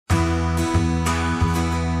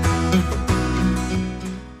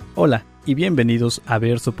Hola y bienvenidos a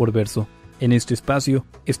Verso por Verso. En este espacio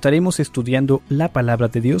estaremos estudiando la palabra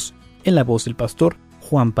de Dios en la voz del pastor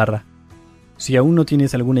Juan Parra. Si aún no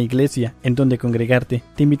tienes alguna iglesia en donde congregarte,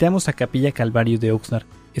 te invitamos a Capilla Calvario de Oxnard.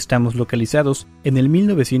 Estamos localizados en el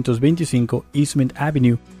 1925 Eastman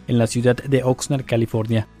Avenue, en la ciudad de Oxnard,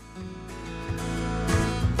 California.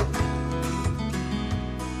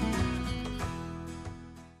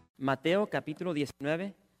 Mateo capítulo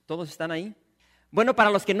 19, ¿todos están ahí? Bueno, para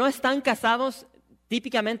los que no están casados,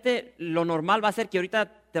 típicamente lo normal va a ser que ahorita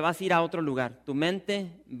te vas a ir a otro lugar. Tu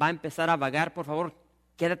mente va a empezar a vagar, por favor,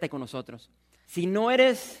 quédate con nosotros. Si no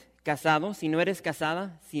eres casado, si no eres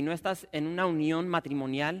casada, si no estás en una unión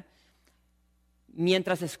matrimonial,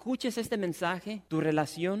 mientras escuches este mensaje, tu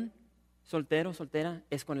relación soltero, soltera,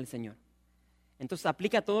 es con el Señor. Entonces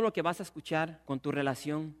aplica todo lo que vas a escuchar con tu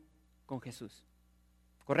relación con Jesús.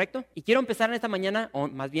 ¿Correcto? Y quiero empezar en esta mañana, o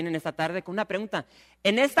más bien en esta tarde, con una pregunta.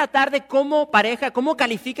 En esta tarde, como pareja, ¿cómo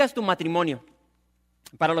calificas tu matrimonio?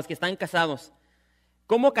 Para los que están casados,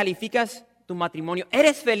 ¿cómo calificas tu matrimonio?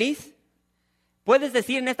 ¿Eres feliz? ¿Puedes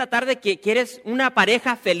decir en esta tarde que eres una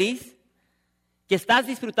pareja feliz? ¿Que estás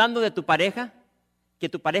disfrutando de tu pareja? ¿Que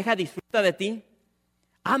tu pareja disfruta de ti?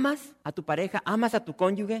 ¿Amas a tu pareja? ¿Amas a tu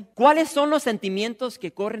cónyuge? ¿Cuáles son los sentimientos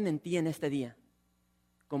que corren en ti en este día?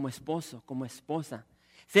 Como esposo, como esposa.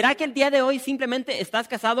 ¿Será que el día de hoy simplemente estás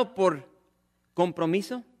casado por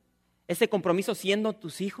compromiso? ¿Ese compromiso siendo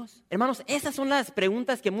tus hijos? Hermanos, esas son las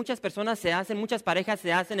preguntas que muchas personas se hacen, muchas parejas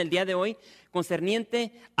se hacen el día de hoy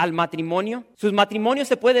concerniente al matrimonio. Sus matrimonios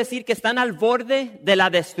se puede decir que están al borde de la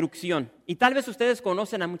destrucción. Y tal vez ustedes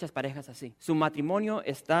conocen a muchas parejas así. Su matrimonio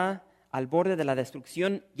está al borde de la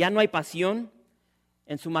destrucción, ya no hay pasión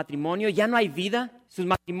en su matrimonio, ya no hay vida, sus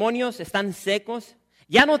matrimonios están secos.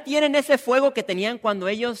 Ya no tienen ese fuego que tenían cuando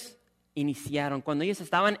ellos iniciaron, cuando ellos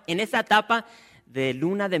estaban en esa etapa de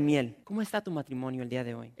luna de miel. ¿Cómo está tu matrimonio el día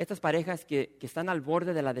de hoy? Estas parejas que están al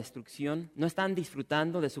borde de la destrucción, no están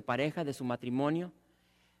disfrutando de su pareja, de su matrimonio.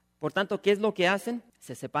 Por tanto, ¿qué es lo que hacen?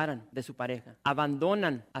 Se separan de su pareja,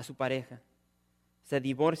 abandonan a su pareja, se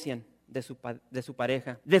divorcian de su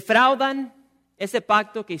pareja. Defraudan ese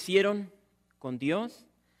pacto que hicieron con Dios.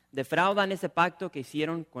 Defraudan ese pacto que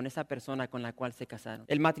hicieron con esa persona con la cual se casaron.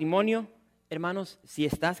 El matrimonio, hermanos, si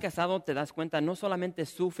estás casado te das cuenta, no solamente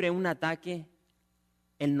sufre un ataque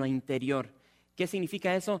en lo interior. ¿Qué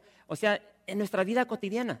significa eso? O sea, en nuestra vida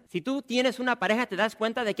cotidiana. Si tú tienes una pareja te das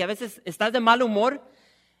cuenta de que a veces estás de mal humor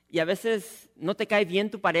y a veces no te cae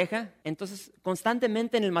bien tu pareja. Entonces,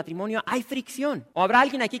 constantemente en el matrimonio hay fricción. ¿O habrá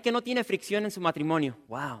alguien aquí que no tiene fricción en su matrimonio?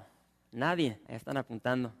 ¡Wow! Nadie. Ahí están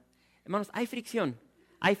apuntando. Hermanos, hay fricción.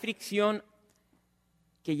 Hay fricción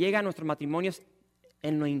que llega a nuestros matrimonios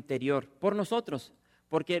en lo interior, por nosotros.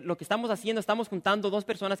 Porque lo que estamos haciendo, estamos juntando dos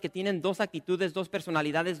personas que tienen dos actitudes, dos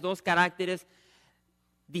personalidades, dos caracteres,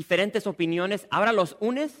 diferentes opiniones. Ahora los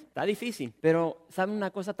unes, está difícil. Pero, ¿saben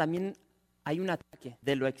una cosa? También hay un ataque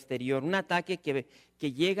de lo exterior, un ataque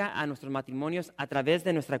que llega a nuestros matrimonios a través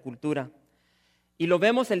de nuestra cultura. Y lo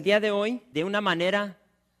vemos el día de hoy de una manera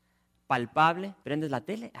palpable. Prendes la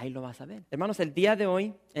tele, ahí lo vas a ver. Hermanos, el día de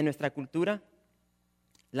hoy en nuestra cultura,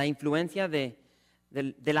 la influencia de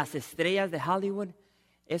las estrellas de Hollywood,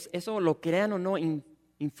 eso lo crean o no,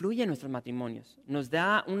 influye en nuestros matrimonios. Nos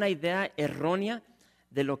da una idea errónea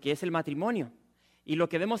de lo que es el matrimonio. Y lo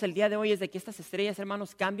que vemos el día de hoy es de que estas estrellas,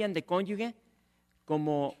 hermanos, cambian de cónyuge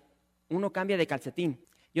como uno cambia de calcetín.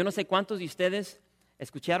 Yo no sé cuántos de ustedes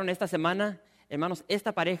escucharon esta semana, hermanos,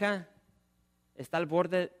 esta pareja está al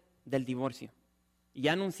borde del divorcio. Y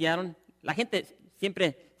ya anunciaron, la gente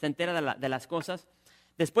siempre se entera de las cosas.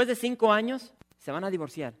 Después de 5 años se van a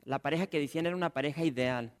divorciar. La pareja que decían era una pareja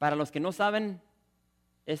ideal. Para los que no saben,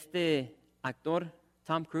 este actor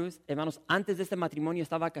Tom Cruise, hermanos, antes de este matrimonio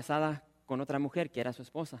estaba casada con otra mujer que era su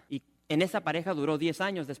esposa. Y en esa pareja duró 10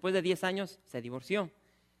 años. Después de 10 años se divorció.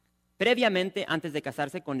 Previamente, antes de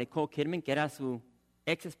casarse con Nicole Kidman, que era su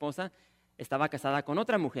ex esposa, estaba casada con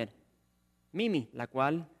otra mujer, Mimi, la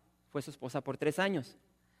cual fue su esposa por 3 años.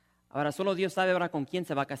 Ahora solo Dios sabe ahora con quién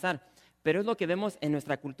se va a casar. Pero es lo que vemos en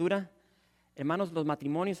nuestra cultura. Hermanos, los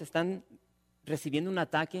matrimonios están recibiendo un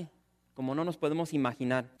ataque como no nos podemos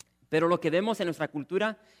imaginar. Pero lo que vemos en nuestra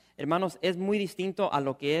cultura, hermanos, es muy distinto a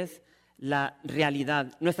lo que es la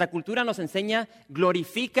realidad. Nuestra cultura nos enseña,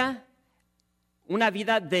 glorifica una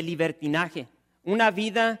vida de libertinaje, una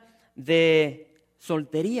vida de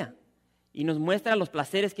soltería. Y nos muestra los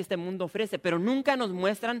placeres que este mundo ofrece, pero nunca nos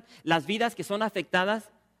muestran las vidas que son afectadas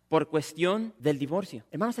por cuestión del divorcio.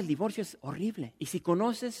 Hermanos, el divorcio es horrible. Y si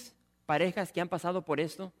conoces parejas que han pasado por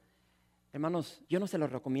esto, hermanos, yo no se lo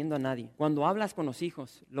recomiendo a nadie. Cuando hablas con los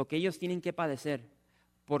hijos, lo que ellos tienen que padecer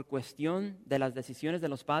por cuestión de las decisiones de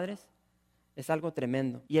los padres es algo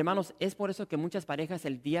tremendo. Y hermanos, es por eso que muchas parejas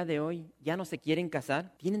el día de hoy ya no se quieren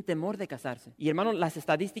casar, tienen temor de casarse. Y hermanos, las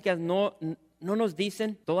estadísticas no nos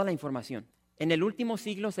dicen toda la información. En el último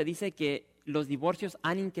siglo se dice que los divorcios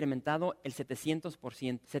han incrementado el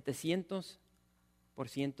 700%.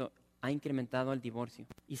 700% ha incrementado el divorcio.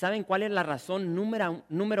 ¿Y saben cuál es la razón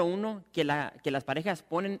número uno que las parejas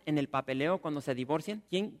ponen en el papeleo cuando se divorcian?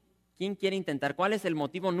 ¿Quién quiere intentar? ¿Cuál es el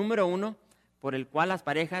motivo número uno por el cual las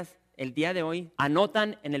parejas el día de hoy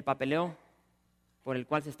anotan en el papeleo por el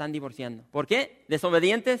cual se están divorciando? ¿Por qué?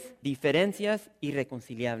 Desobedientes, diferencias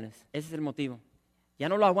irreconciliables. Ese es el motivo. Ya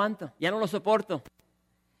no lo aguanto, ya no lo soporto.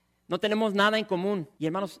 No tenemos nada en común. Y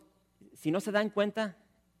hermanos, si no se dan cuenta,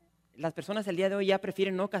 las personas el día de hoy ya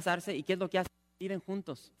prefieren no casarse. ¿Y qué es lo que hacen? Viven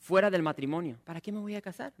juntos, fuera del matrimonio. ¿Para qué me voy a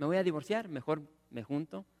casar? ¿Me voy a divorciar? Mejor me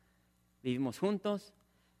junto, vivimos juntos,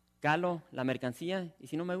 calo la mercancía y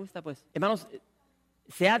si no me gusta, pues. Hermanos,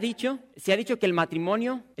 se ha dicho que el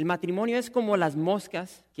matrimonio es como las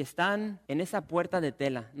moscas que están en esa puerta de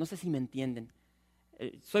tela. No sé si me entienden.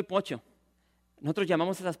 Soy pocho. Nosotros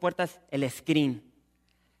llamamos esas puertas el screen.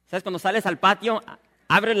 ¿Sabes? Cuando sales al patio,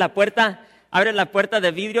 abres la puerta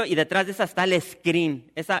de vidrio y detrás de esa está el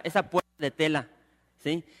screen, esa puerta de tela,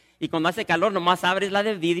 ¿sí? Y cuando hace calor, nomás abres la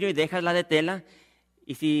de vidrio y dejas la de tela.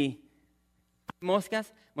 Y si hay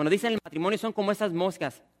moscas, bueno, dicen el matrimonio son como esas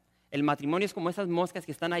moscas. El matrimonio es como esas moscas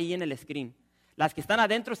que están ahí en el screen. Las que están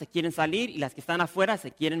adentro se quieren salir y las que están afuera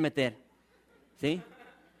se quieren meter, ¿sí?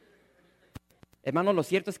 Hermanos, lo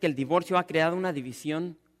cierto es que el divorcio ha creado una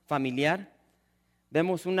división familiar.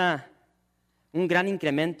 Vemos un gran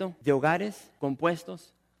incremento de hogares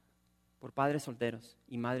compuestos por padres solteros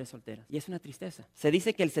y madres solteras. Y es una tristeza. Se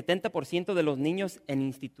dice que el 70% de los niños en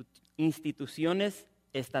instituciones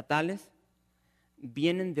estatales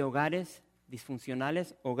vienen de hogares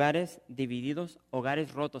disfuncionales, hogares divididos,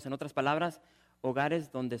 hogares rotos. En otras palabras,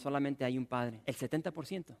 hogares donde solamente hay un padre. El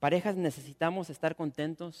 70%. Parejas necesitamos estar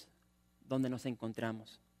contentos donde nos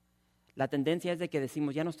encontramos. La tendencia es de que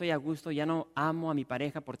decimos, ya no estoy a gusto, ya no amo a mi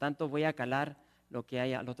pareja, por tanto voy a calar lo que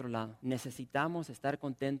hay al otro lado. Necesitamos estar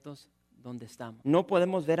contentos donde estamos. No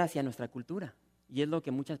podemos ver hacia nuestra cultura, y es lo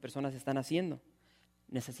que muchas personas están haciendo.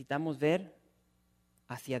 Necesitamos ver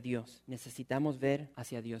hacia Dios. Necesitamos ver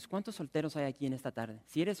hacia Dios. ¿Cuántos solteros hay aquí en esta tarde?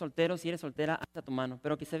 Si eres soltero, si eres soltera, alza tu mano,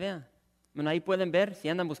 pero que se vea. Bueno, ahí pueden ver si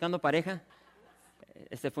andan buscando pareja.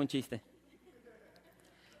 Este fue un chiste.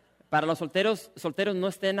 Para los solteros no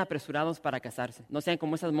estén apresurados para casarse. No sean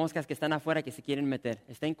como esas moscas que están afuera que se quieren meter.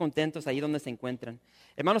 Estén contentos ahí donde se encuentran.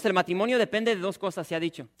 Hermanos, el matrimonio depende de dos cosas, se ha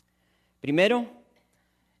dicho. Primero,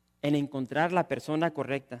 en encontrar la persona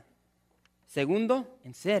correcta. Segundo,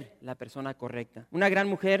 en ser la persona correcta. Una gran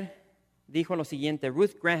mujer dijo lo siguiente,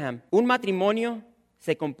 Ruth Graham: un matrimonio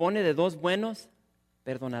se compone de dos buenos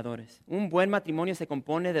perdonadores. Un buen matrimonio se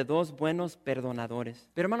compone de dos buenos perdonadores.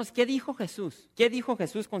 Pero hermanos, ¿qué dijo Jesús? ¿Qué dijo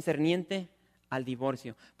Jesús concerniente al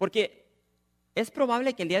divorcio? Porque es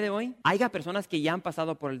probable que el día de hoy haya personas que ya han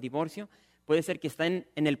pasado por el divorcio. Puede ser que estén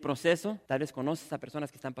en el proceso. Tal vez conoces a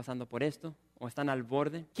personas que están pasando por esto o están al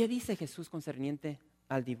borde. ¿Qué dice Jesús concerniente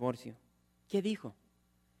al divorcio? ¿Qué dijo?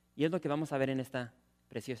 Y es lo que vamos a ver en esta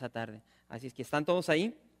preciosa tarde. Así es que están todos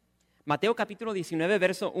ahí. Mateo capítulo 19,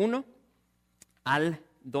 verso 1 al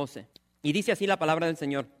 12. Y dice así la palabra del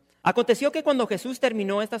Señor. Aconteció que cuando Jesús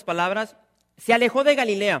terminó estas palabras, se alejó de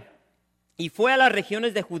Galilea y fue a las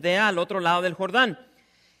regiones de Judea al otro lado del Jordán.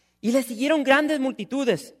 Y le siguieron grandes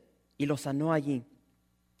multitudes y lo sanó allí.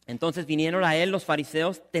 Entonces vinieron a él los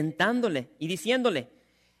fariseos tentándole y diciéndole: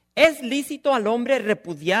 ¿es lícito al hombre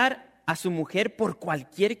repudiar a su mujer por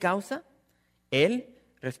cualquier causa? Él,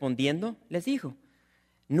 respondiendo, les dijo: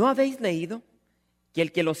 ¿no habéis leído que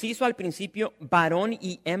el que los hizo al principio, varón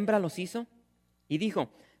y hembra los hizo? Y dijo: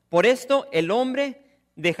 por esto el hombre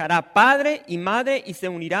dejará padre y madre y se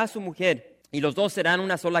unirá a su mujer, y los dos serán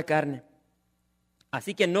una sola carne.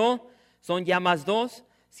 Así que no son ya más dos,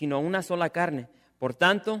 sino una sola carne. Por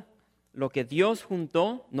tanto, lo que Dios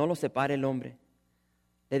juntó, no lo separe el hombre.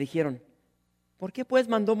 Le dijeron: ¿por qué pues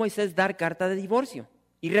mandó Moisés dar carta de divorcio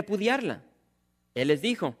y repudiarla? Él les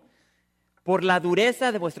dijo: por la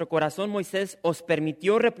dureza de vuestro corazón Moisés os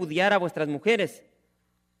permitió repudiar a vuestras mujeres,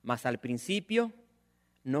 mas al principio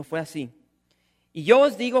no fue así. Y yo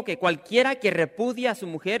os digo que cualquiera que repudia a su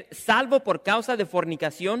mujer, salvo por causa de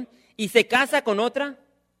fornicación, y se casa con otra,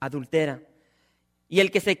 adultera. Y el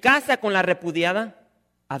que se casa con la repudiada,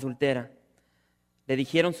 adultera. Le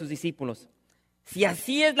dijeron sus discípulos: si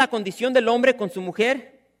así es la condición del hombre con su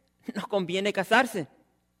mujer, no conviene casarse.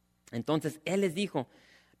 Entonces él les dijo: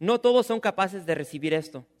 no todos son capaces de recibir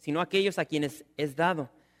esto, sino aquellos a quienes es dado.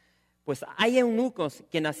 Pues hay eunucos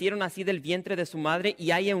que nacieron así del vientre de su madre,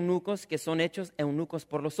 y hay eunucos que son hechos eunucos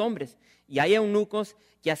por los hombres, y hay eunucos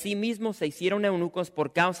que asimismo se hicieron eunucos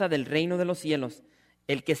por causa del reino de los cielos.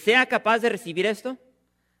 El que sea capaz de recibir esto,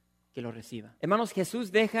 que lo reciba. Hermanos,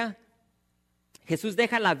 Jesús deja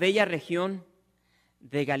la bella región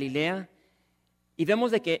de Galilea y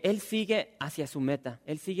vemos de que Él sigue hacia su meta,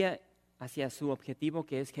 Él sigue hacia su objetivo,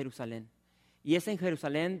 que es Jerusalén. Y es en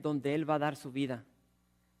Jerusalén donde Él va a dar su vida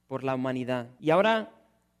por la humanidad. Y ahora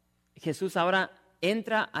Jesús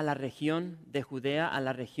entra a la región de Judea, a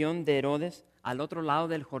la región de Herodes, al otro lado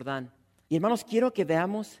del Jordán. Y hermanos, quiero que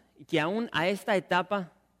veamos que aún a esta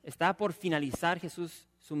etapa está por finalizar Jesús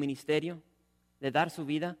su ministerio de dar su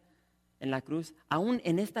vida en la cruz. Aún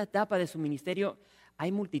en esta etapa de su ministerio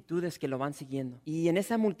hay multitudes que lo van siguiendo. Y en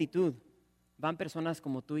esa multitud van personas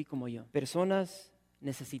como tú y como yo. Personas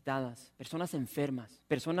necesitadas, personas enfermas,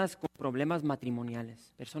 personas con problemas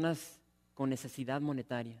matrimoniales, personas con necesidad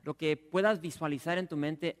monetaria. Lo que puedas visualizar en tu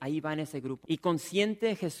mente, ahí va en ese grupo. Y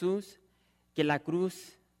consciente Jesús que la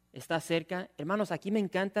cruz está cerca. Hermanos, aquí me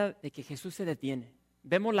encanta de que Jesús se detiene.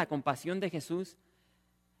 Vemos la compasión de Jesús.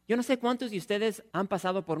 Yo no sé cuántos de ustedes han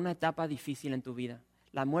pasado por una etapa difícil en tu vida.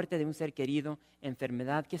 La muerte de un ser querido,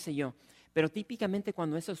 enfermedad, qué sé yo. Pero típicamente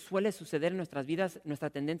cuando eso suele suceder en nuestras vidas, nuestra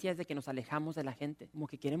tendencia es de que nos alejamos de la gente, como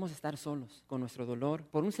que queremos estar solos con nuestro dolor.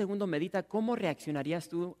 Por un segundo medita cómo reaccionarías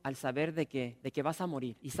tú al saber de que vas a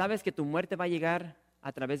morir. Y sabes que tu muerte va a llegar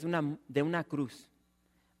a través de una cruz.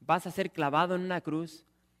 Vas a ser clavado en una cruz,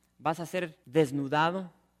 vas a ser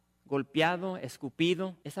desnudado, golpeado,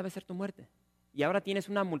 escupido. Esa va a ser tu muerte. Y ahora tienes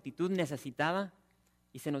una multitud necesitada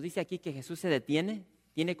y se nos dice aquí que Jesús se detiene,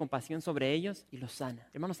 tiene compasión sobre ellos y los sana.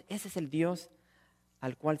 Hermanos, ese es el Dios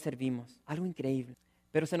al cual servimos. Algo increíble.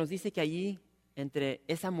 Pero se nos dice que allí, entre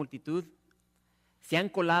esa multitud, se han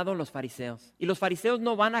colado los fariseos. Y los fariseos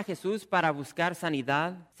no van a Jesús para buscar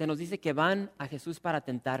sanidad. Se nos dice que van a Jesús para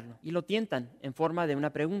tentarlo. Y lo tientan en forma de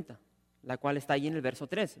una pregunta, la cual está ahí en el verso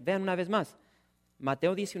 3. Vean una vez más.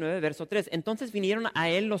 Mateo 19, verso 3. Entonces vinieron a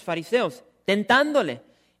él los fariseos, tentándole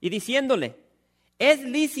y diciéndole: ¿es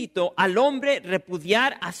lícito al hombre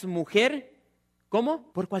repudiar a su mujer?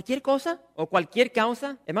 ¿Cómo? ¿Por cualquier cosa o cualquier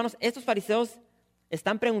causa? Hermanos, estos fariseos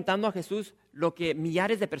están preguntando a Jesús lo que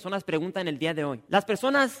millares de personas preguntan el día de hoy. Las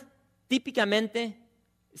personas típicamente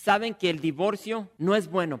saben que el divorcio no es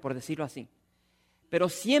bueno, por decirlo así, pero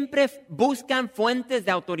siempre buscan fuentes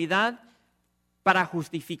de autoridad para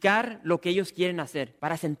justificar lo que ellos quieren hacer,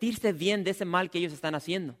 para sentirse bien de ese mal que ellos están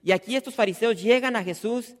haciendo. Y aquí estos fariseos llegan a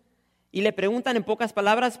Jesús y le preguntan en pocas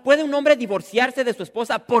palabras: ¿puede un hombre divorciarse de su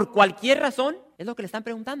esposa por cualquier razón? Es lo que le están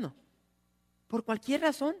preguntando. ¿Por cualquier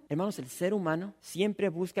razón? Hermanos, el ser humano siempre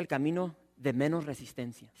busca el camino de menos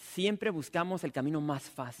resistencia. Siempre buscamos el camino más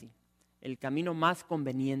fácil, el camino más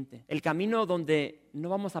conveniente, el camino donde no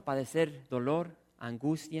vamos a padecer dolor,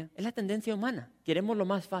 angustia. Es la tendencia humana. Queremos lo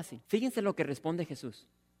más fácil. Fíjense lo que responde Jesús.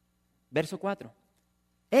 Verso 4.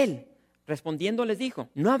 Él, respondiendo, les dijo: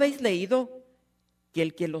 ¿no habéis leído que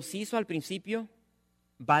el que los hizo al principio,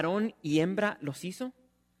 varón y hembra los hizo?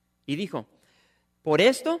 Y dijo: por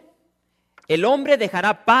esto el hombre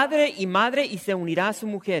dejará padre y madre y se unirá a su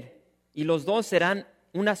mujer, y los dos serán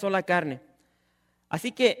una sola carne.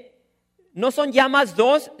 Así que no son ya más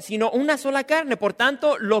dos, sino una sola carne. Por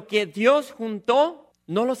tanto, lo que Dios juntó,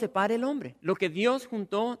 no lo separe el hombre. Lo que Dios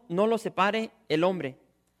juntó, no lo separe el hombre.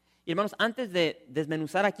 Y hermanos, antes de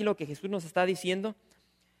desmenuzar aquí lo que Jesús nos está diciendo,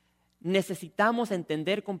 necesitamos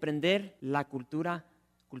entender, comprender la cultura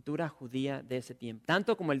judía de ese tiempo.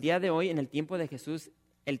 Tanto como el día de hoy, en el tiempo de Jesús,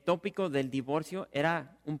 el tópico del divorcio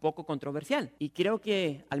era un poco controversial. Y creo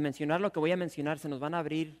que al mencionar lo que voy a mencionar, se nos van a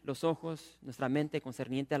abrir los ojos, nuestra mente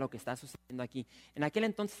concerniente a lo que está sucediendo aquí. En aquel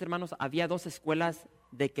entonces, hermanos, había dos escuelas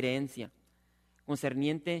de creencia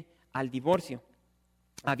concerniente al divorcio.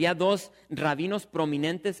 Había dos rabinos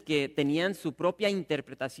prominentes que tenían su propia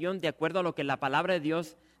interpretación de acuerdo a lo que la palabra de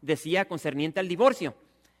Dios decía concerniente al divorcio.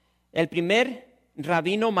 El primer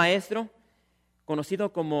rabino maestro,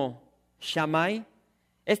 conocido como Shammai,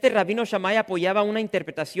 este rabino Shammai apoyaba una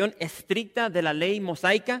interpretación estricta de la ley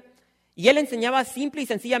mosaica y él enseñaba simple y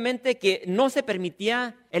sencillamente que no se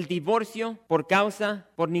permitía el divorcio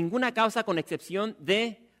por ninguna causa con excepción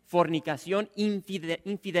de fornicación,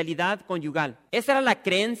 infidelidad conyugal. Esa era la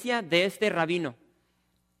creencia de este rabino.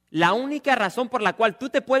 La única razón por la cual tú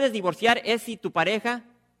te puedes divorciar es si tu pareja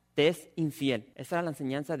te es infiel. Esa era la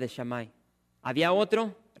enseñanza de Shammai. Había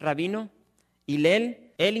otro rabino, Hillel.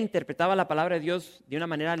 Él interpretaba la palabra de Dios de una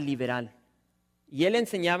manera liberal. Y él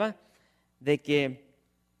enseñaba de que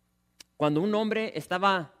cuando un hombre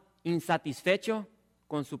estaba insatisfecho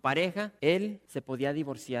con su pareja, él se podía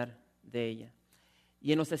divorciar de ella.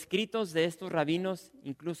 Y en los escritos de estos rabinos,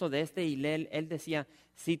 incluso de este Hillel, él decía,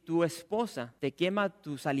 si tu esposa te quema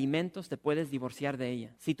tus alimentos, te puedes divorciar de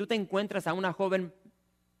ella. Si tú te encuentras a una joven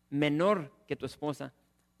menor que tu esposa,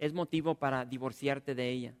 es motivo para divorciarte de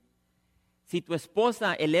ella. Si tu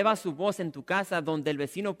esposa eleva su voz en tu casa donde el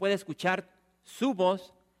vecino puede escuchar su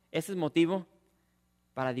voz, ese es motivo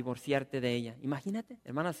para divorciarte de ella. Imagínate,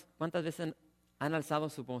 hermanas, cuántas veces han alzado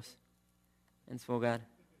su voz en su hogar.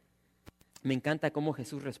 Me encanta cómo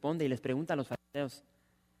Jesús responde y les pregunta a los fariseos,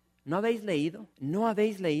 ¿no habéis leído? ¿No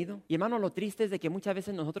habéis leído? Y hermano, lo triste es de que muchas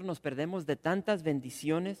veces nosotros nos perdemos de tantas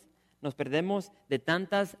bendiciones, nos perdemos de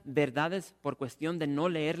tantas verdades por cuestión de no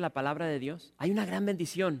leer la palabra de Dios. Hay una gran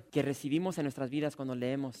bendición que recibimos en nuestras vidas cuando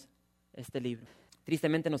leemos este libro.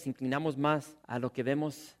 Tristemente nos inclinamos más a lo que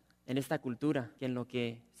vemos en esta cultura que en lo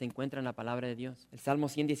que se encuentra en la palabra de Dios. El Salmo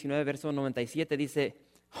 119, verso 97 dice,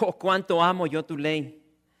 oh, cuánto amo yo tu ley.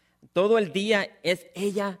 Todo el día es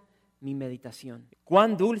ella mi meditación.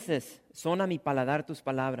 Cuán dulces son a mi paladar tus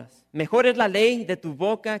palabras. Mejor es la ley de tu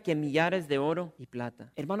boca que millares de oro y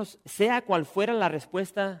plata. Hermanos, sea cual fuera la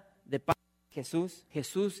respuesta de Jesús,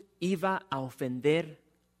 Jesús iba a ofender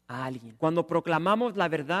a alguien. Cuando proclamamos la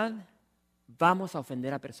verdad, vamos a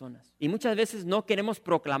ofender a personas. Y muchas veces no queremos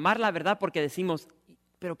proclamar la verdad porque decimos,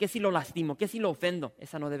 pero ¿qué si lo lastimo? ¿Qué si lo ofendo?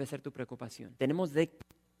 Esa no debe ser tu preocupación.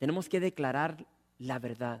 Tenemos que declarar la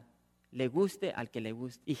verdad, le guste al que le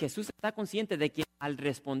guste. Y Jesús está consciente de que al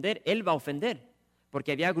responder, Él va a ofender,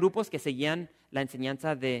 porque había grupos que seguían la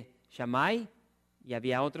enseñanza de Shammai y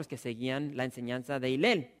había otros que seguían la enseñanza de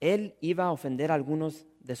Hillel. Él iba a ofender a algunos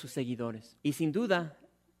de sus seguidores. Y sin duda,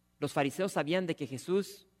 los fariseos sabían de que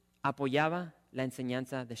Jesús apoyaba la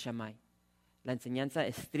enseñanza de Shammai, la enseñanza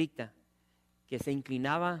estricta, que se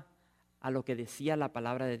inclinaba a lo que decía la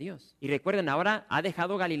palabra de Dios. Y recuerden, ahora ha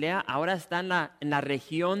dejado Galilea, ahora está en la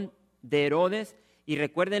región de Herodes. Y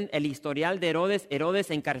recuerden el historial de Herodes.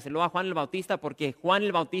 Herodes encarceló a Juan el Bautista porque Juan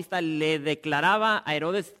el Bautista le declaraba a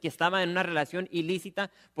Herodes que estaba en una relación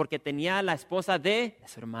ilícita porque tenía a la esposa de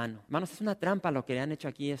su hermano. Hermanos, es una trampa lo que han hecho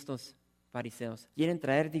aquí estos fariseos. Quieren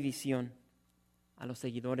traer división a los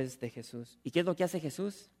seguidores de Jesús. ¿Y qué es lo que hace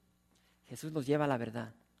Jesús? Jesús los lleva a la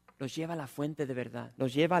verdad. Los lleva a la fuente de verdad,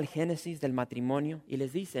 los lleva al génesis del matrimonio y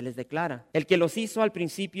les dice, les declara, el que los hizo al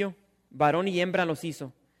principio, varón y hembra los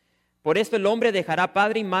hizo. Por esto el hombre dejará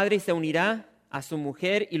padre y madre y se unirá a su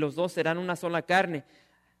mujer y los dos serán una sola carne.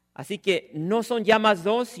 Así que no son ya más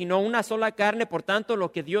dos, sino una sola carne, por tanto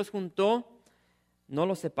lo que Dios juntó, no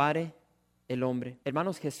lo separe el hombre.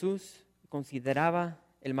 Hermanos, Jesús consideraba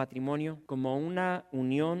el matrimonio como una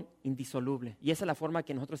unión indisoluble. Y esa es la forma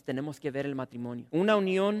que nosotros tenemos que ver el matrimonio. Una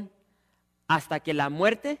unión hasta que la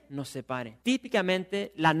muerte nos separe.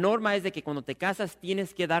 Típicamente, la norma es de que cuando te casas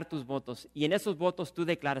tienes que dar tus votos. Y en esos votos tú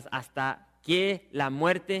declaras hasta que la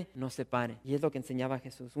muerte nos separe. Y es lo que enseñaba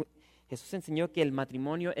Jesús. Jesús enseñó que el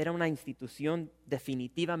matrimonio era una institución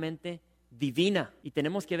definitivamente divina. Y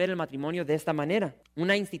tenemos que ver el matrimonio de esta manera.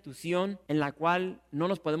 Una institución en la cual no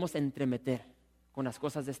nos podemos entremeter con las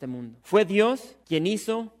cosas de este mundo. Fue Dios quien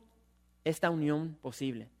hizo esta unión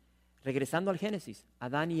posible. Regresando al Génesis,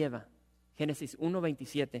 Adán y Eva, Génesis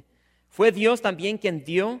 1:27. Fue Dios también quien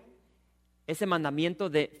dio ese mandamiento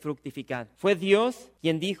de fructificar. Fue Dios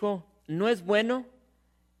quien dijo, no es bueno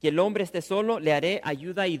que el hombre esté solo, le haré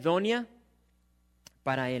ayuda idónea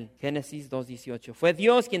para él. Génesis 2:18. Fue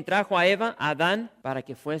Dios quien trajo a Eva, a Adán, para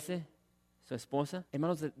que fuese su esposa.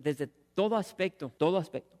 Hermanos, desde todo aspecto,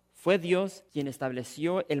 fue Dios quien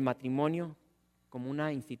estableció el matrimonio como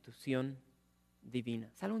una institución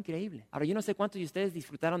divina. Es algo increíble. Ahora, yo no sé cuántos de ustedes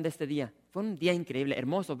disfrutaron de este día. Fue un día increíble,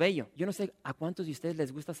 hermoso, bello. Yo no sé a cuántos de ustedes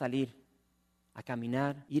les gusta salir a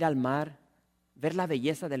caminar, ir al mar, ver la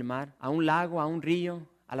belleza del mar, a un lago, a un río,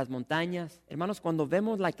 a las montañas. Hermanos, cuando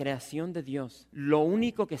vemos la creación de Dios, lo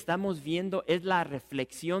único que estamos viendo es la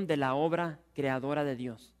reflexión de la obra creadora de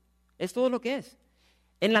Dios. Es todo lo que es.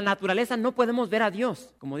 En la naturaleza no podemos ver a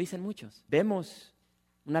Dios, como dicen muchos. Vemos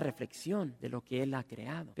una reflexión de lo que Él ha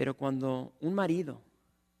creado. Pero cuando un marido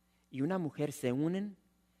y una mujer se unen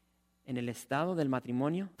en el estado del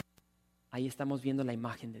matrimonio, ahí estamos viendo la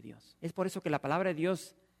imagen de Dios. Es por eso que la palabra de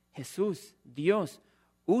Dios, Jesús, Dios,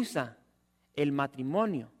 usa el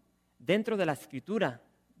matrimonio dentro de la Escritura,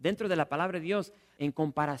 dentro de la palabra de Dios, en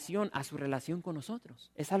comparación a su relación con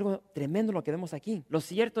nosotros. Es algo tremendo lo que vemos aquí. Lo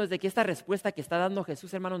cierto es de que esta respuesta que está dando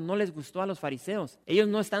Jesús, hermanos, no les gustó a los fariseos. Ellos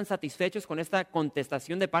no están satisfechos con esta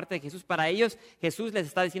contestación de parte de Jesús. Para ellos, Jesús les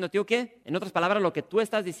está diciendo, tío, ¿qué? En otras palabras, lo que tú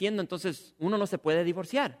estás diciendo, entonces uno no se puede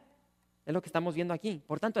divorciar. Es lo que estamos viendo aquí.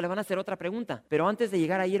 Por tanto, le van a hacer otra pregunta. Pero antes de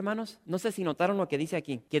llegar ahí, hermanos, no sé si notaron lo que dice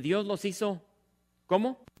aquí, que Dios los hizo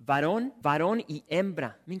 ¿Cómo? Varón, varón y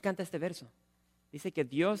hembra. Me encanta este verso. Dice que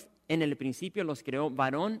Dios en el principio los creó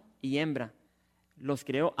varón y hembra. Los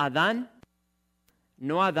creó Adán,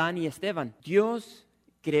 no Adán y Esteban. Dios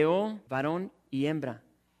creó varón y hembra.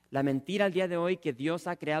 La mentira al día de hoy que Dios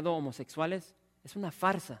ha creado homosexuales es una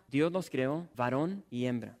farsa. Dios los creó varón y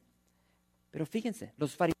hembra. Pero fíjense,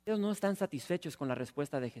 los fariseos no están satisfechos con la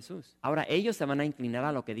respuesta de Jesús. Ahora ellos se van a inclinar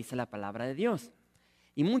a lo que dice la palabra de Dios.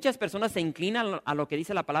 Y muchas personas se inclinan a lo que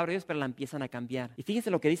dice la palabra de Dios, pero la empiezan a cambiar. Y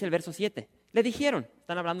fíjense lo que dice el verso 7. Le dijeron,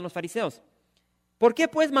 están hablando los fariseos, ¿por qué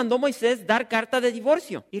pues mandó Moisés dar carta de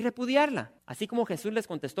divorcio y repudiarla? Así como Jesús les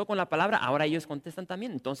contestó con la palabra, ahora ellos contestan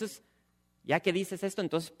también. Entonces, ya que dices esto,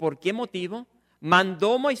 entonces, ¿por qué motivo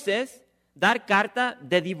mandó Moisés dar carta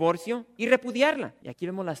de divorcio y repudiarla? Y aquí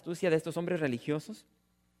vemos la astucia de estos hombres religiosos.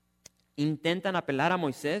 Intentan apelar a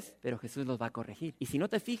Moisés, pero Jesús los va a corregir. Y si no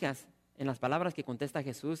te fijas en las palabras que contesta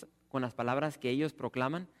Jesús con las palabras que ellos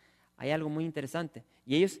proclaman, hay algo muy interesante.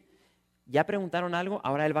 Y ellos ya preguntaron algo,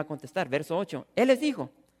 ahora Él va a contestar. Verso 8, Él les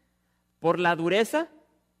dijo, por la dureza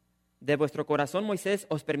de vuestro corazón Moisés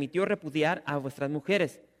os permitió repudiar a vuestras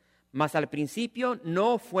mujeres, mas al principio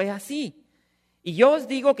no fue así. Y yo os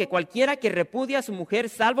digo que cualquiera que repudia a su mujer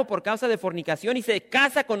salvo por causa de fornicación y se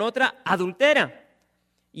casa con otra, adultera.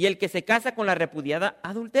 Y el que se casa con la repudiada,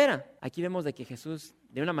 adultera. Aquí vemos de que Jesús,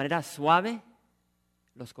 de una manera suave,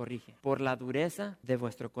 los corrige. Por la dureza de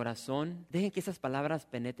vuestro corazón, dejen que esas palabras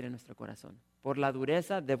penetren en nuestro corazón. Por la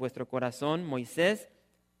dureza de vuestro corazón, Moisés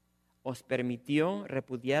os permitió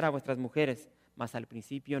repudiar a vuestras mujeres, mas al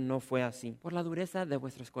principio no fue así. Por la dureza de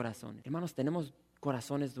vuestros corazones. Hermanos, tenemos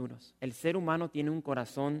corazones duros. El ser humano tiene un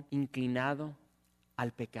corazón inclinado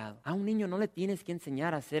al pecado. A un niño no le tienes que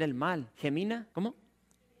enseñar a hacer el mal. ¿Gemina? ¿Cómo?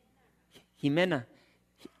 Jimena.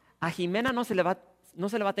 A Jimena no se le va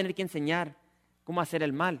a tener que enseñar cómo hacer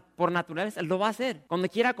el mal. Por naturaleza lo va a hacer. Cuando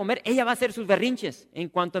quiera comer, ella va a hacer sus berrinches. En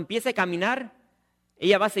cuanto empiece a caminar,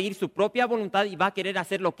 ella va a seguir su propia voluntad y va a querer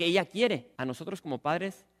hacer lo que ella quiere. A nosotros como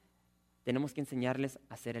padres tenemos que enseñarles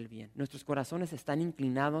a hacer el bien. Nuestros corazones están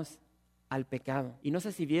inclinados al pecado. Y no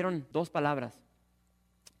sé si vieron dos palabras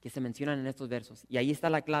que se mencionan en estos versos. Y ahí está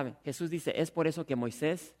la clave. Jesús dice, es por eso que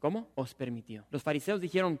Moisés, ¿cómo? Os permitió. Los fariseos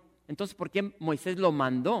dijeron, entonces, ¿por qué Moisés lo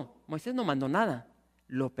mandó? Moisés no mandó nada,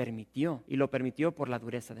 lo permitió. Y lo permitió por la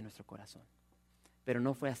dureza de nuestro corazón. Pero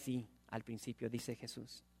no fue así al principio, dice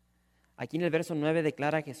Jesús. Aquí en el verso 9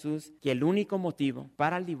 declara Jesús que el único motivo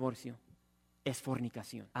para el divorcio es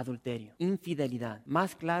fornicación, adulterio, infidelidad.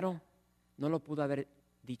 Más claro no lo pudo haber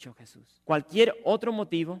dicho Jesús. Cualquier otro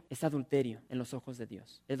motivo es adulterio en los ojos de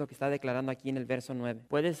Dios. Es lo que está declarando aquí en el verso 9.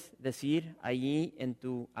 Puedes decir allí en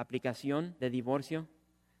tu aplicación de divorcio,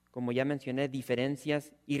 como ya mencioné,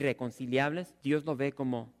 diferencias irreconciliables. Dios lo ve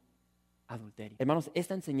como adulterio. Hermanos,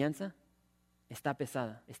 esta enseñanza está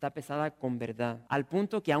pesada con verdad. Al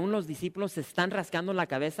punto que aún los discípulos se están rascando la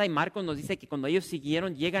cabeza y Marcos nos dice que cuando ellos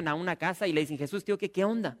siguieron, llegan a una casa y le dicen, Jesús, tío, ¿qué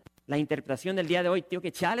onda? La interpretación del día de hoy, tío,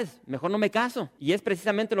 que chales, mejor no me caso. Y es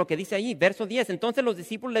precisamente lo que dice ahí, verso 10. Entonces los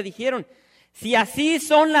discípulos le dijeron, si así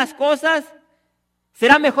son las cosas,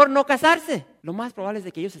 será mejor no casarse. Lo más probable es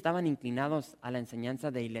de que ellos estaban inclinados a la enseñanza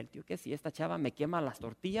de Hillel. Tío, que si esta chava me quema las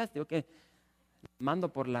tortillas, tío, que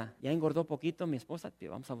mando por ya engordó poquito mi esposa,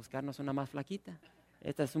 tío, vamos a buscarnos una más flaquita.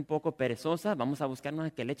 Esta es un poco perezosa, vamos a buscar una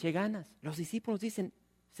que le eche ganas. Los discípulos dicen,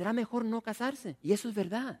 será mejor no casarse. Y eso es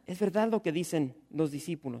verdad lo que dicen los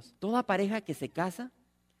discípulos. Toda pareja que se casa,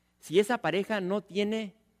 si esa pareja no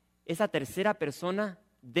tiene esa tercera persona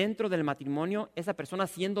dentro del matrimonio, esa persona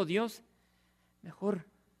siendo Dios, mejor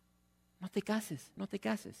no te cases,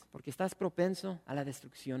 porque estás propenso a la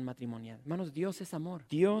destrucción matrimonial. Hermanos, Dios es amor.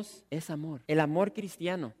 El amor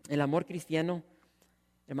cristiano,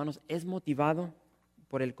 hermanos, es motivado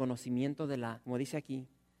por el conocimiento como dice aquí,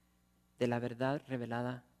 de la verdad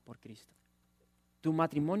revelada por Cristo. Tu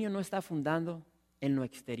matrimonio no está fundado en lo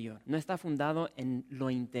exterior, no está fundado en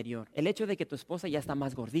lo interior. El hecho de que tu esposa ya está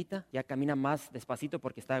más gordita, ya camina más despacito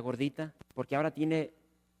porque está gordita, porque ahora tiene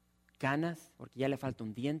canas, porque ya le falta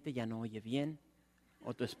un diente, ya no oye bien,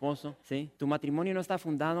 o tu esposo, ¿sí? Tu matrimonio no está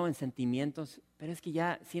fundado en sentimientos, pero es que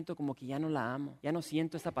ya siento como que ya no la amo, ya no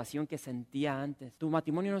siento esa pasión que sentía antes. Tu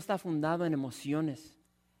matrimonio no está fundado en emociones,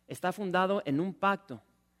 está fundado en un pacto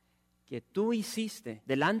que tú hiciste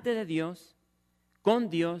delante de Dios, con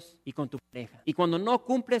Dios y con tu pareja. Y cuando no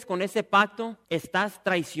cumples con ese pacto, estás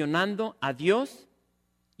traicionando a Dios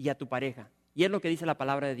y a tu pareja. Y es lo que dice la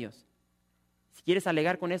palabra de Dios. Si quieres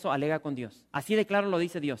alegar con eso, alega con Dios. Así de claro lo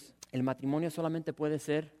dice Dios. El matrimonio solamente puede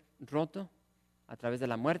ser roto a través de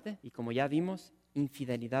la muerte y, como ya vimos,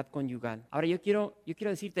 infidelidad conyugal. Ahora yo quiero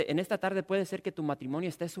decirte, en esta tarde puede ser que tu matrimonio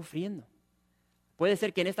esté sufriendo Puede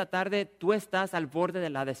ser que en esta tarde tú estás al borde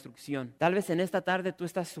de la destrucción. Tal vez en esta tarde tú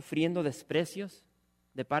estás sufriendo desprecios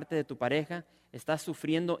de parte de tu pareja, estás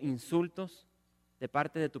sufriendo insultos de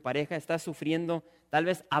parte de tu pareja, estás sufriendo tal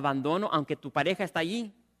vez abandono, aunque tu pareja está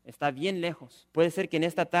allí, está bien lejos. Puede ser que en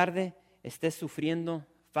esta tarde estés sufriendo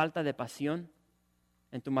falta de pasión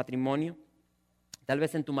en tu matrimonio. Tal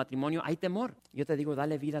vez en tu matrimonio hay temor. Yo te digo,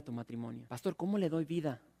 dale vida a tu matrimonio. Pastor, ¿cómo le doy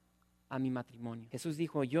vida a mi matrimonio? Jesús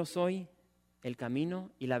dijo, yo soy el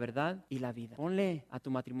camino y la verdad y la vida. Ponle a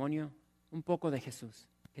tu matrimonio un poco de Jesús.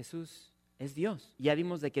 Jesús es Dios. Ya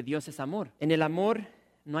vimos de que Dios es amor. En el amor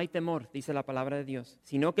no hay temor, dice la palabra de Dios,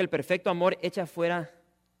 sino que el perfecto amor echa fuera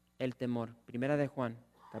el temor. Primera de Juan,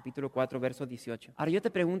 capítulo 4, verso 18. Ahora yo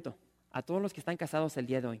te pregunto, a todos los que están casados el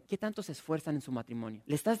día de hoy, ¿qué tanto se esfuerzan en su matrimonio?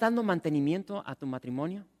 ¿Le estás dando mantenimiento a tu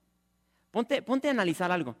matrimonio? Ponte a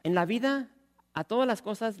analizar algo. En la vida, a todas las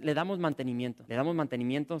cosas le damos mantenimiento. Le damos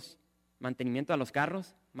mantenimiento a los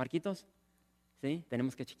carros, Marquitos. ¿Sí?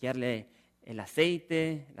 Tenemos que chequearle el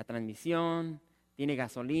aceite, la transmisión, tiene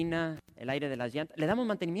gasolina, el aire de las llantas. Le damos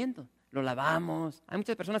mantenimiento. Lo lavamos. Hay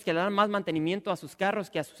muchas personas que le dan más mantenimiento a sus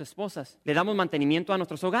carros que a sus esposas. Le damos mantenimiento a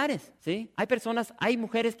nuestros hogares, ¿sí? Hay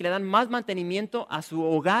mujeres que le dan más mantenimiento a su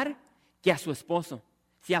hogar que a su esposo.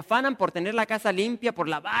 Se afanan por tener la casa limpia, por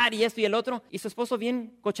lavar y esto y el otro, y su esposo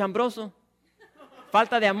bien cochambroso,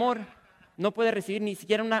 falta de amor, no puede recibir ni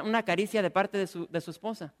siquiera una caricia de parte de su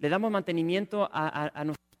esposa. Le damos mantenimiento a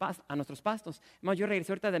nuestros pastos. Yo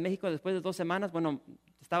regresé ahorita de México después de 2 semanas, bueno,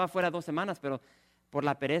 estaba fuera 2 semanas, pero por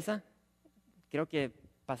la pereza, creo que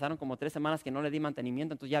pasaron como 3 semanas que no le di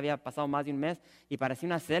mantenimiento, entonces ya había pasado más de un mes y parecía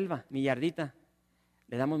una selva, mi yardita.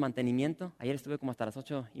 Le damos mantenimiento. Ayer estuve como hasta las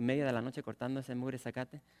 8:30 de la noche cortando ese mugre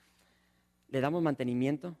zacate. Le damos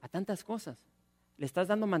mantenimiento a tantas cosas. ¿Le estás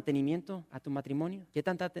dando mantenimiento a tu matrimonio? ¿Qué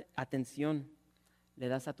tanta atención le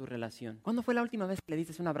das a tu relación? ¿Cuándo fue la última vez que le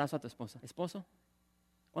diste un abrazo a tu esposa? ¿Esposo?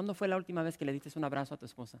 ¿Cuándo fue la última vez que le diste un abrazo a tu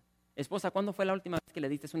esposa? Esposa, ¿cuándo fue la última vez que le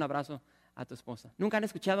diste un abrazo a tu esposa? ¿Nunca han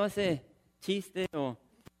escuchado ese chiste o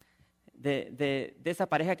de esa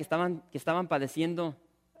pareja que estaban padeciendo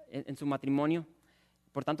en su matrimonio?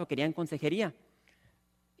 Por tanto, querían consejería.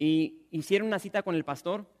 Y hicieron una cita con el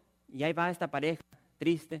pastor y ahí va esta pareja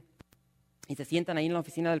triste. Y se sientan ahí en la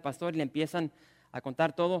oficina del pastor y le empiezan a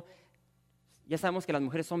contar todo. Ya sabemos que las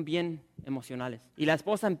mujeres son bien emocionales. Y la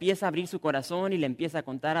esposa empieza a abrir su corazón y le empieza a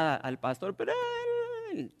contar al pastor, pero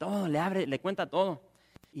él todo le cuenta todo.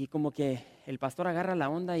 Y como que el pastor agarra la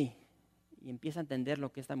onda y empieza a entender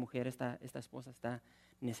lo que esta mujer, esta esposa está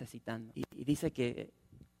necesitando. Y dice que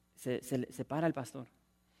se para el pastor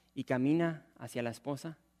y camina hacia la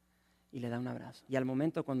esposa y le da un abrazo. Y al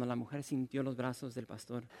momento cuando la mujer sintió los brazos del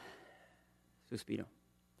pastor, suspiró.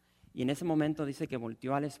 Y en ese momento dice que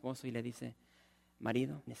volteó al esposo y le dice,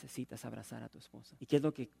 marido, necesitas abrazar a tu esposa. ¿Y qué es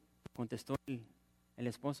lo que contestó el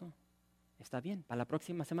esposo? Está bien, para la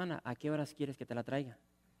próxima semana, ¿a qué horas quieres que te la traiga?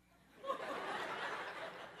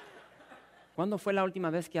 ¿Cuándo fue la última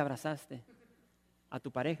vez que abrazaste a tu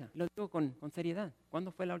pareja? Lo digo con seriedad.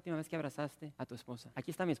 ¿Cuándo fue la última vez que abrazaste a tu esposa?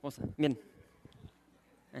 Aquí está mi esposa. Miren.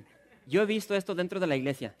 Yo he visto esto dentro de la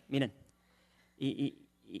iglesia. Miren.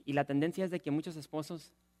 Y la tendencia es de que muchos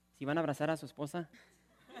esposos, si van a abrazar a su esposa,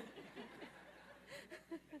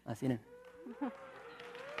 así, miren.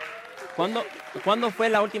 ¿Cuándo fue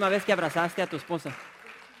la última vez que abrazaste a tu esposa?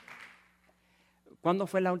 ¿Cuándo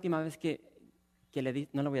fue la última vez que le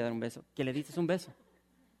diste, no le voy a dar un beso, que le diste un beso?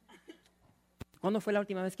 ¿Cuándo fue la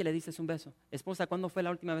última vez que le diste un beso? Esposa, ¿cuándo fue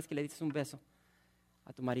la última vez que le diste un beso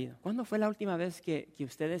a tu marido? ¿Cuándo fue la última vez que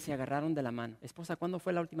ustedes se agarraron de la mano? Esposa, ¿cuándo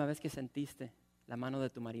fue la última vez que sentiste la mano de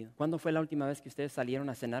tu marido? ¿Cuándo fue la última vez que ustedes salieron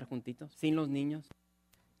a cenar juntitos, sin los niños?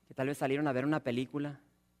 Que tal vez salieron a ver una película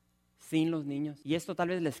sin los niños. Y esto tal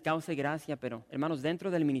vez les cause gracia, pero hermanos,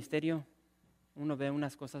 dentro del ministerio uno ve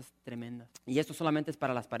unas cosas tremendas. Y esto solamente es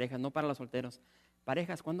para las parejas, no para los solteros.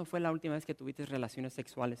 Parejas, ¿cuándo fue la última vez que tuviste relaciones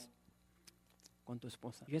sexuales con tu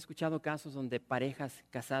esposa? Yo he escuchado casos donde parejas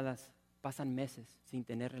casadas pasan meses sin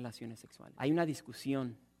tener relaciones sexuales. Hay una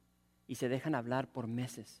discusión y se dejan hablar por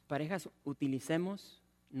meses. Parejas, utilicemos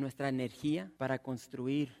nuestra energía para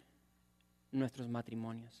construir nuestros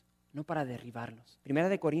matrimonios, no para derribarlos. Primera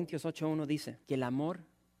de Corintios 8:1 dice que el amor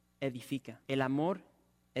edifica. El amor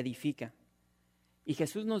edifica. Y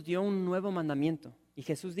Jesús nos dio un nuevo mandamiento. Y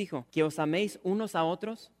Jesús dijo, que os améis unos a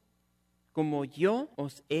otros como yo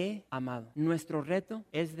os he amado. Nuestro reto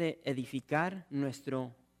es de edificar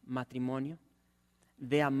nuestro matrimonio,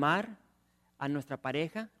 de amar a nuestra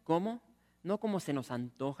pareja. ¿Cómo? No como se nos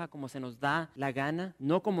antoja, como se nos da la gana,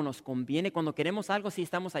 no como nos conviene. Cuando queremos algo, sí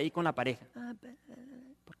estamos ahí con la pareja.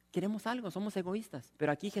 queremos algo, somos egoístas.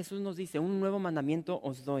 Pero aquí Jesús nos dice, un nuevo mandamiento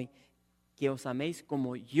os doy, que os améis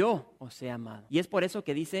como yo os he amado. Y es por eso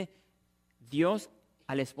que dice, Dios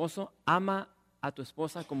al esposo ama a tu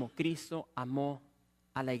esposa como Cristo amó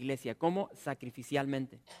a la iglesia, como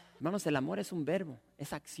sacrificialmente. Hermanos, el amor es un verbo,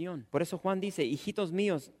 es acción. Por eso Juan dice, hijitos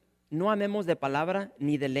míos, no amemos de palabra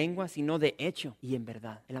ni de lengua, sino de hecho y en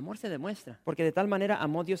verdad. El amor se demuestra, porque de tal manera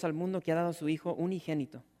amó Dios al mundo que ha dado a su Hijo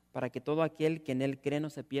unigénito, para que todo aquel que en él cree no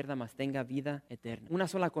se pierda, mas tenga vida eterna. Una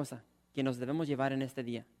sola cosa que nos debemos llevar en este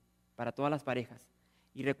día, para todas las parejas.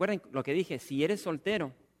 Y recuerden lo que dije, si eres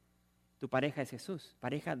soltero, tu pareja es Jesús.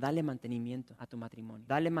 Pareja, dale mantenimiento a tu matrimonio,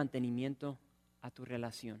 dale mantenimiento a tu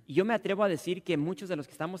relación. Y yo me atrevo a decir que muchos de los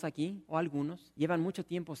que estamos aquí, o algunos, llevan mucho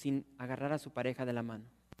tiempo sin agarrar a su pareja de la mano,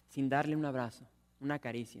 sin darle un abrazo, una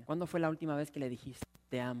caricia. ¿Cuándo fue la última vez que le dijiste,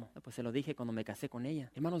 te amo? Pues se lo dije cuando me casé con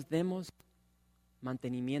ella. Hermanos, demos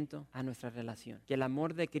mantenimiento a nuestra relación. Que el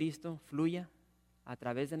amor de Cristo fluya a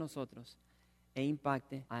través de nosotros e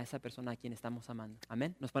impacte a esa persona a quien estamos amando.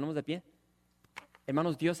 Amén. ¿Nos ponemos de pie?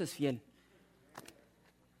 Hermanos, Dios es fiel.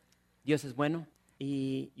 Dios es bueno.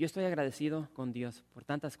 Y yo estoy agradecido con Dios por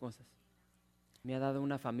tantas cosas. Me ha dado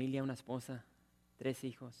una familia, una esposa, 3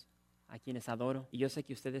 hijos, a quienes adoro. Y yo sé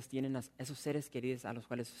que ustedes tienen a esos seres queridos a los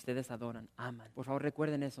cuales ustedes adoran, aman. Por favor,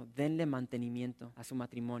 recuerden eso. Denle mantenimiento a su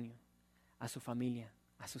matrimonio, a su familia,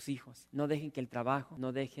 a sus hijos. No dejen que el trabajo,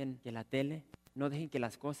 no dejen que la tele, no dejen que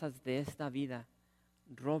las cosas de esta vida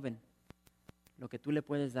roben lo que tú le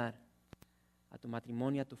puedes dar a tu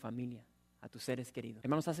matrimonio, a tu familia, a tus seres queridos.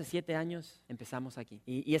 Hermanos, hace 7 años empezamos aquí.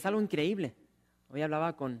 Y es algo increíble. Hoy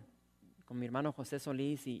hablaba con mi hermano José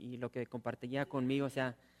Solís y lo que compartía conmigo, o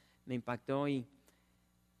sea, me impactó y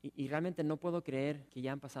realmente no puedo creer que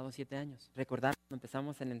ya han pasado 7 años. Recordar cuando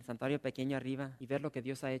empezamos en el santuario pequeño arriba y ver lo que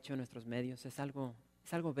Dios ha hecho en nuestros medios es algo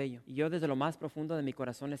bello. Y yo desde lo más profundo de mi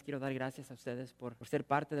corazón les quiero dar gracias a ustedes por ser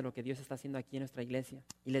parte de lo que Dios está haciendo aquí en nuestra iglesia.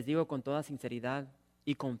 Y les digo con toda sinceridad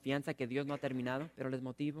y confianza que Dios no ha terminado, pero les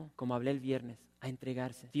motivo, como hablé el viernes, a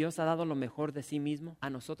entregarse. Dios ha dado lo mejor de sí mismo. A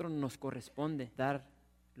nosotros nos corresponde dar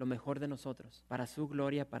lo mejor de nosotros para su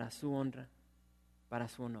gloria, para su honra, para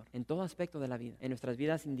su honor, en todo aspecto de la vida, en nuestras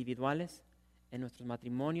vidas individuales, en nuestros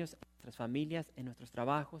matrimonios, en nuestras familias, en nuestros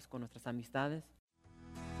trabajos, con nuestras amistades.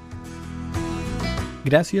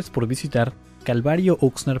 Gracias por visitar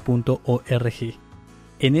calvariooxnard.org.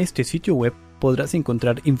 En este sitio web podrás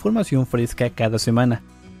encontrar información fresca cada semana,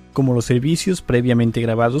 como los servicios previamente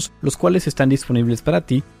grabados, los cuales están disponibles para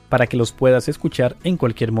ti para que los puedas escuchar en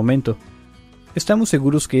cualquier momento. Estamos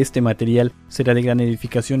seguros que este material será de gran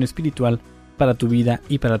edificación espiritual para tu vida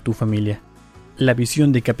y para tu familia. La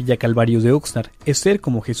visión de Capilla Calvario de Oxnard es ser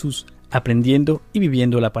como Jesús, aprendiendo y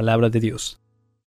viviendo la palabra de Dios.